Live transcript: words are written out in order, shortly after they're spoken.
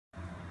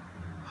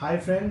Hi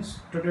friends,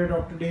 today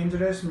Dr.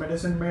 Dangerous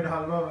Medicine Made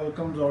Halwa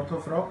welcomes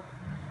Ortho Frog.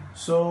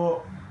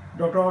 So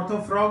Dr.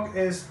 Ortho Frog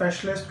is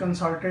specialist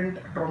consultant,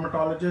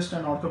 traumatologist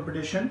and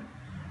orthopedician,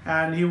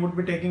 and he would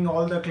be taking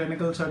all the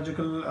clinical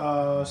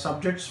surgical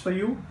subjects for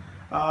you.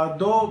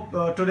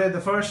 Though today the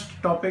first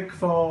topic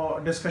for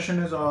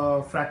discussion is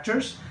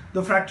fractures.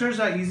 The fractures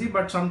are easy,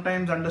 but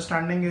sometimes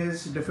understanding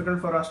is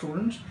difficult for our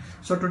students.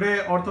 So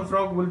today Ortho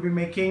Frog will be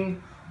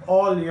making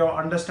all your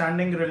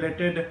understanding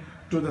related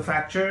to the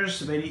fractures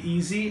very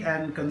easy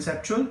and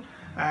conceptual.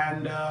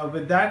 And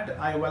with that,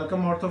 I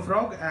welcome Ortho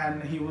Frog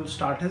and he will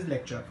start his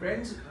lecture.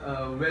 Friends,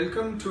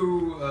 welcome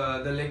to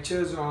the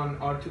lectures on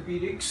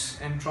orthopedics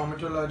and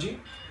traumatology.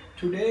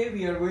 Today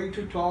we are going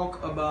to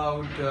talk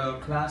about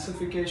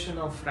classification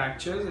of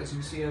fractures, as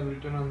you see I have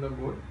written on the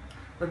board.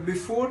 But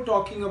before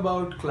talking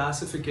about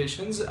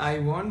classifications, I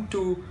want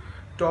to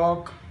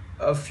talk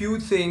a few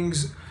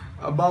things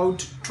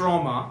about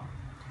trauma.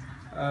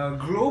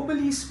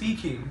 Globally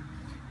speaking,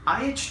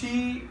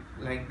 IHD,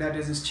 like that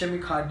is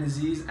ischemic heart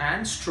disease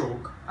and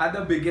stroke, are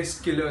the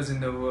biggest killers in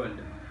the world.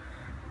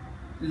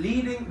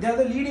 They are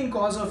the leading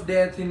cause of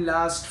death in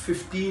last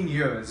 15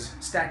 years,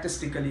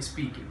 statistically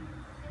speaking.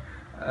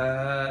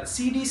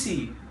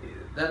 CDC,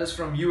 that is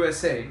from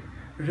USA,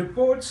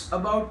 reports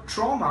about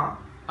trauma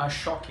are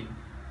shocking.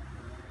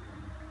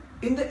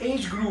 In the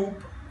age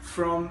group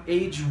from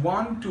age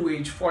 1 to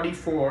age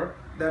 44,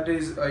 that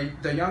is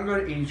the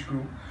younger age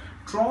group,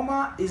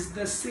 trauma is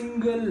the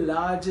single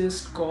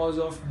largest cause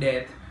of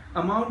death,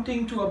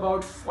 amounting to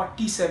about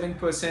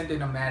 47%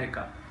 in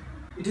America.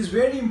 It is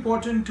very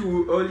important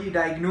to early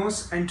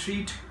diagnose and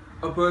treat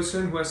a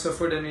person who has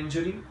suffered an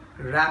injury.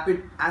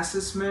 Rapid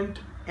assessment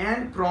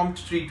and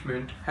prompt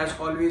treatment has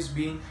always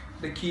been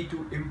the key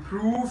to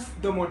improve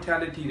the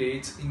mortality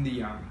rates in the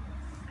young.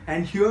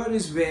 And here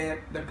is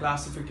where the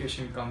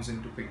classification comes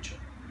into picture.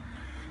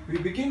 We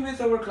begin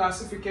with our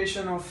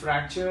classification of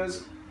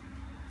fractures.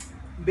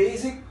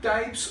 Basic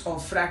types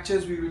of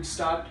fractures we will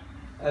start.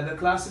 The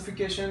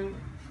classification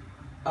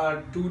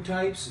are two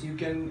types.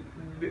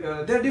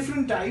 There are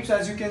different types,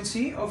 as you can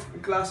see, of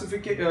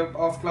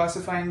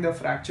classifying the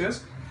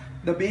fractures.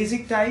 The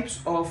basic types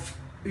of,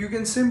 you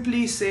can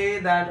simply say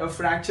that a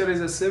fracture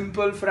is a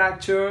simple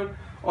fracture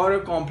or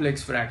a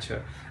complex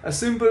fracture. A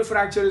simple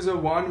fracture is a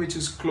one which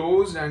is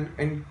closed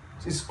and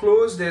is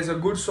closed. There's a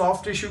good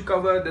soft tissue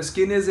cover, the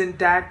skin is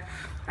intact,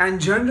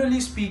 and generally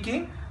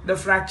speaking, the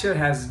fracture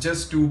has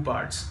just two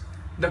parts.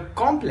 The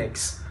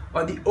complex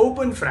or the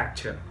open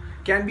fracture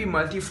can be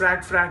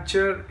multifract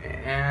fracture,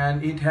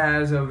 and it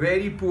has a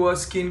very poor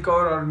skin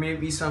cover or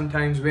maybe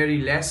sometimes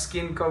very less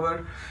skin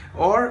cover,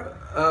 or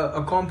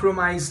a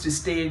compromised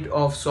state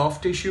of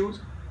soft tissues.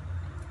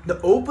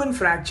 The open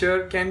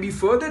fracture can be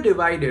further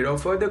divided or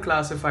further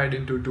classified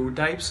into two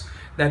types,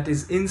 that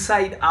is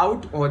inside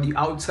out or the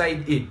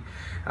outside in.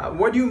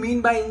 What do you mean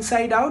by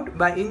inside out?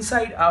 By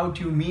inside out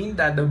you mean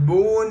that the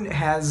bone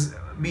has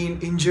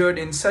been injured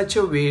in such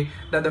a way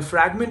that the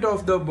fragment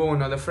of the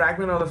bone or the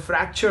fragment of the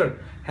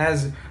fracture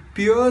has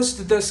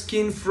pierced the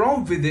skin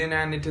from within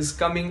and it is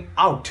coming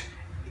out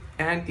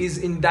and is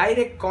in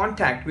direct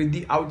contact with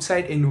the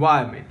outside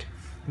environment.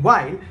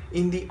 While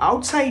in the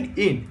outside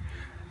in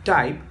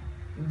type,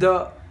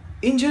 the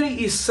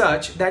injury is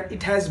such that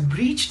it has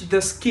breached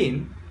the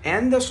skin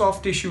and the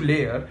soft tissue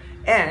layer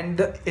and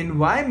the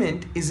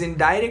environment is in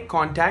direct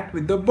contact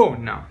with the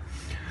bone. Now,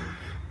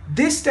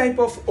 this type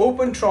of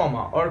open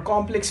trauma or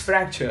complex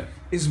fracture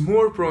is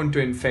more prone to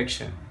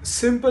infection.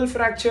 Simple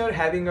fracture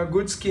having a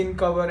good skin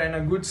cover and a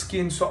good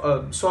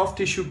soft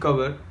tissue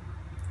cover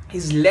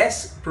is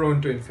less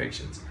prone to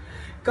infections.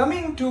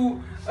 Coming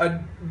to a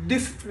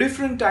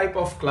different type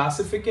of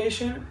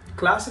classification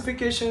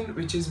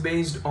which is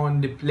based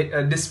on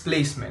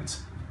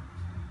displacements.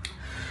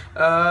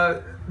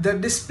 The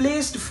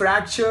displaced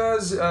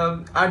fractures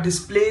are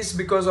displaced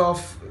because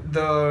of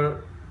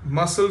the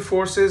muscle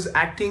forces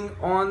acting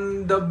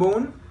on the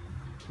bone,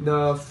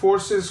 the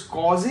forces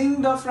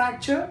causing the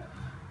fracture,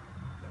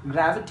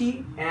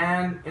 gravity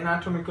and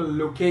anatomical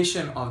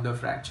location of the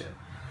fracture.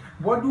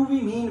 What do we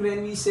mean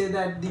when we say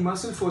that the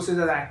muscle forces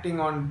are acting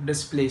on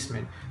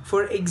displacement?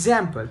 For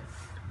example,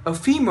 a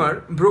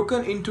femur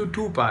broken into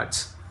two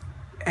parts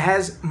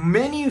has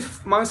many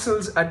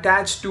muscles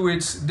attached to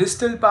its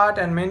distal part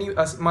and many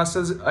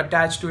muscles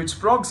attached to its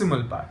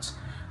proximal parts.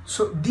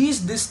 So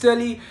these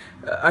distally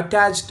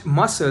attached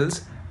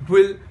muscles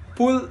will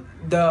pull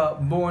the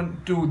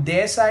bone to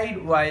their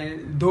side, while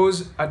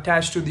those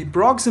attached to the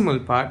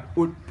proximal part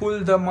would pull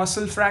the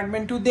muscle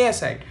fragment to their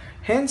side,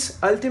 hence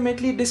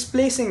ultimately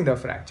displacing the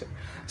fracture.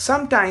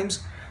 Sometimes,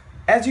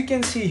 as you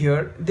can see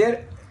here,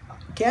 there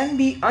can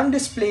be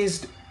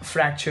undisplaced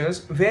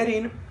fractures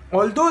wherein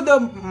although the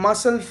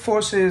muscle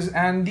forces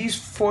and these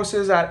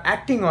forces are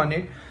acting on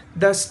it,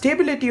 the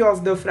stability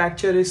of the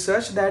fracture is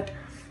such that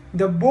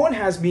the bone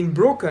has been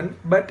broken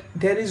but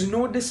there is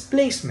no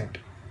displacement.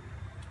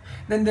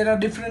 Then there are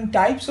different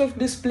types of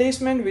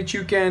displacement which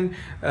you can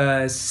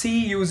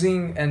see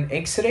using an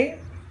X-ray.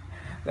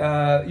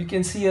 You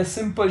can see a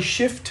simple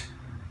shift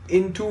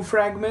in two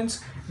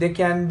fragments. There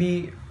can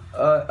be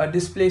a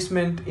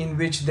displacement in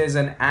which there's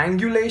an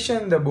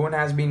angulation, the bone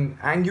has been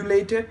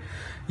angulated.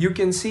 You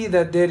can see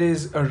that there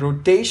is a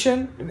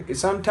rotation.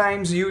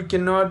 Sometimes you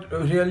cannot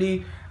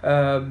really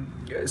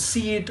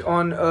see it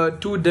on a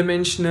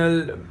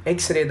two-dimensional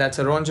X-ray, that's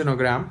a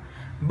röntgenogram,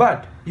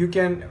 but you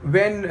can,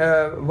 when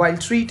while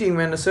treating,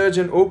 when a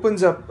surgeon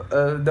opens up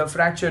the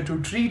fracture to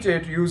treat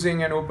it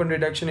using an open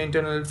reduction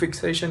internal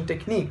fixation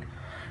technique,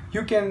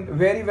 you can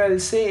very well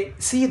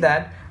see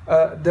that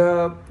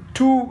the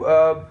two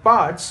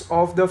parts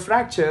of the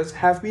fractures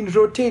have been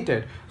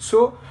rotated.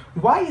 So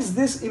why is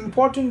this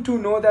important to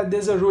know that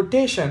there's a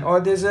rotation or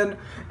there's an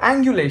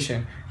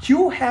angulation?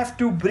 You have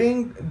to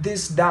bring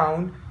this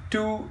down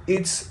to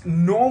its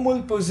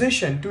normal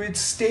position, to its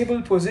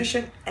stable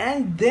position,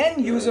 and then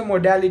use a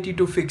modality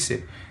to fix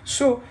it.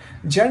 So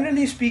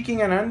generally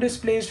speaking, an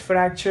undisplaced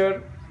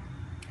fracture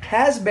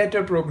has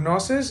better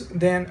prognosis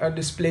than a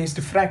displaced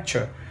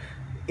fracture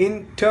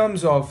in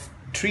terms of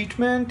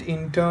treatment,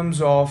 in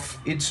terms of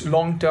its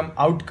long-term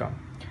outcome.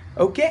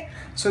 Okay,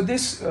 so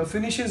this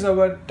finishes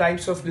our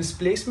types of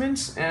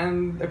displacements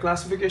and the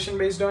classification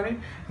based on it.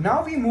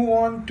 Now we move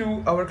on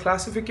to our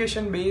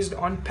classification based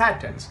on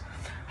patterns.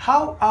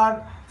 How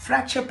are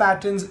fracture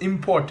patterns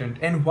important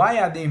and why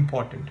are they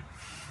important?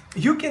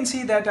 You can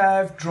see that I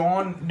have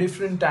drawn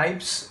different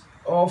types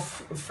of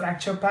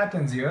fracture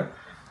patterns here.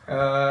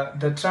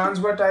 The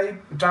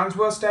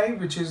transverse type,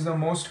 which is the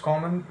most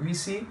common we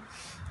see.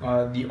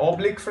 The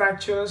oblique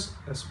fractures,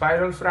 the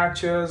spiral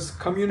fractures,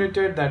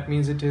 comminuted, that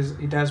means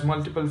it has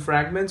multiple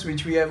fragments,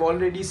 which we have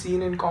already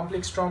seen in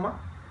complex trauma,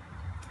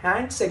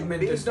 and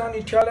segmented. Based on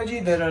etiology,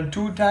 there are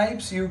two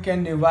types. You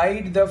can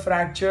divide the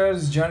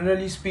fractures,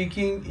 generally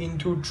speaking,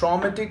 into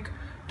traumatic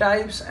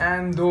types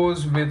and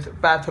those with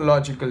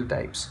pathological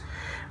types.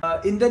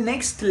 In the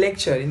next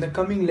lecture, in the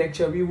coming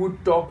lecture, we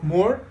would talk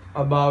more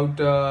about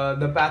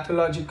the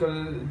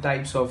pathological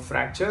types of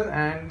fracture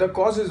and the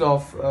causes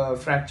of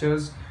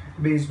fractures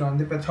based on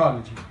the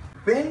pathology.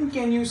 When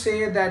can you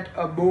say that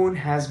a bone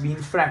has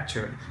been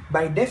fractured?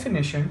 By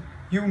definition,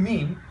 you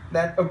mean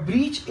that a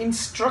breach in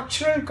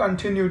structural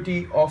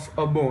continuity of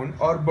a bone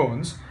or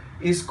bones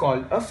is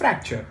called a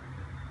fracture.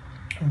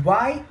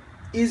 Why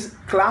is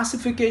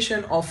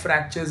classification of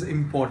fractures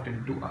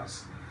important to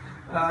us?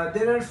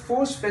 There are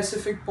 4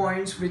 specific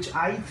points which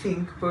I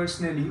think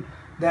personally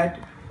that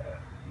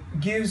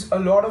gives a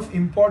lot of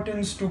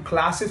importance to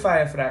classify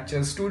a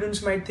fracture.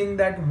 Students might think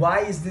that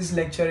why is this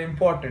lecture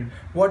important?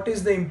 What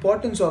is the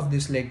importance of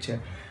this lecture?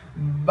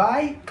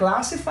 By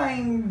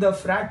classifying the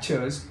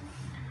fractures,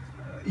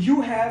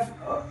 you have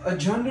a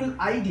general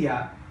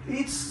idea.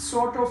 It's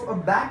sort of a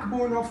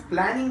backbone of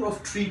planning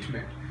of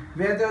treatment,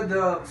 whether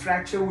the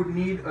fracture would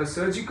need a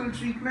surgical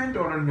treatment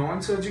or a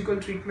non-surgical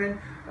treatment,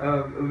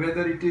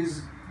 whether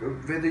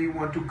you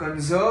want to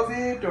conserve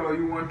it or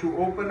you want to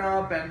open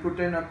up and put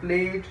in a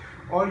plate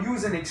or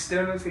use an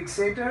external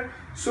fixator.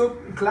 So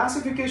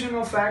classification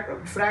of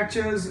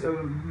fractures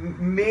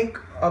make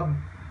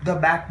the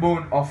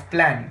backbone of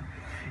planning.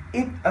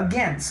 It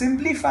again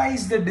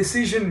simplifies the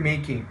decision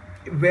making,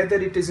 whether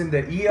it is in the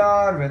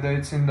ER, whether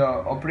it's in the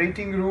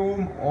operating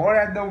room or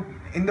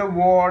in the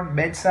ward,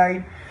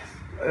 bedside.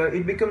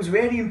 It becomes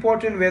very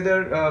important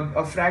whether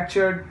a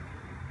fractured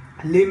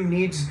limb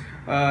needs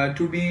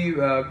to be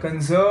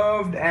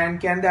conserved,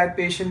 and can that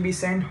patient be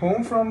sent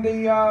home from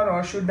the ER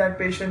or should that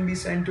patient be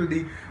sent to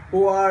the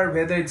OR,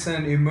 whether it's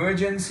an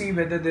emergency,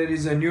 whether there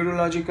is a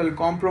neurological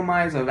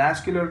compromise, a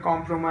vascular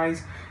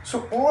compromise.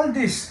 So all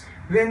this,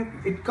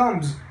 when it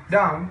comes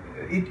down,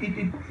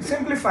 it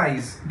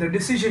simplifies the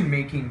decision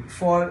making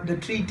for the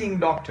treating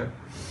doctor.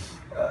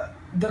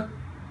 The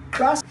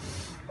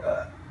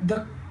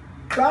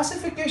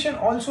classification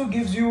also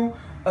gives you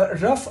a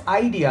rough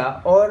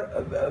idea or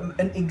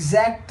an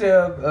exact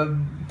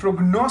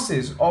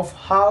prognosis of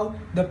how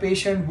the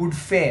patient would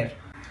fare.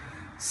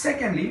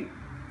 Secondly,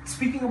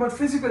 speaking about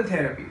physical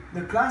therapy,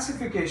 the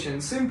classification,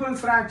 simple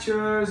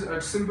fractures, a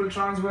simple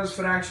transverse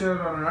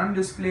fracture or an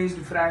undisplaced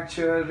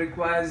fracture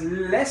requires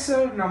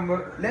lesser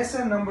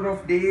number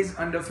of days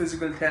under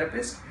physical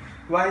therapist,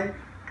 while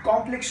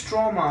complex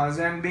traumas,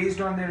 and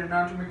based on their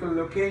anatomical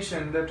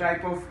location, the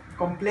type of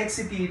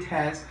complexity it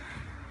has,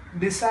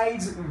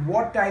 decides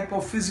what type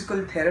of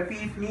physical therapy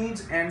it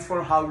needs and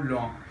for how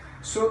long.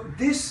 So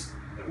this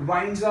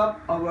winds up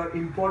our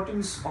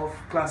importance of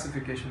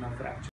classification of fracture.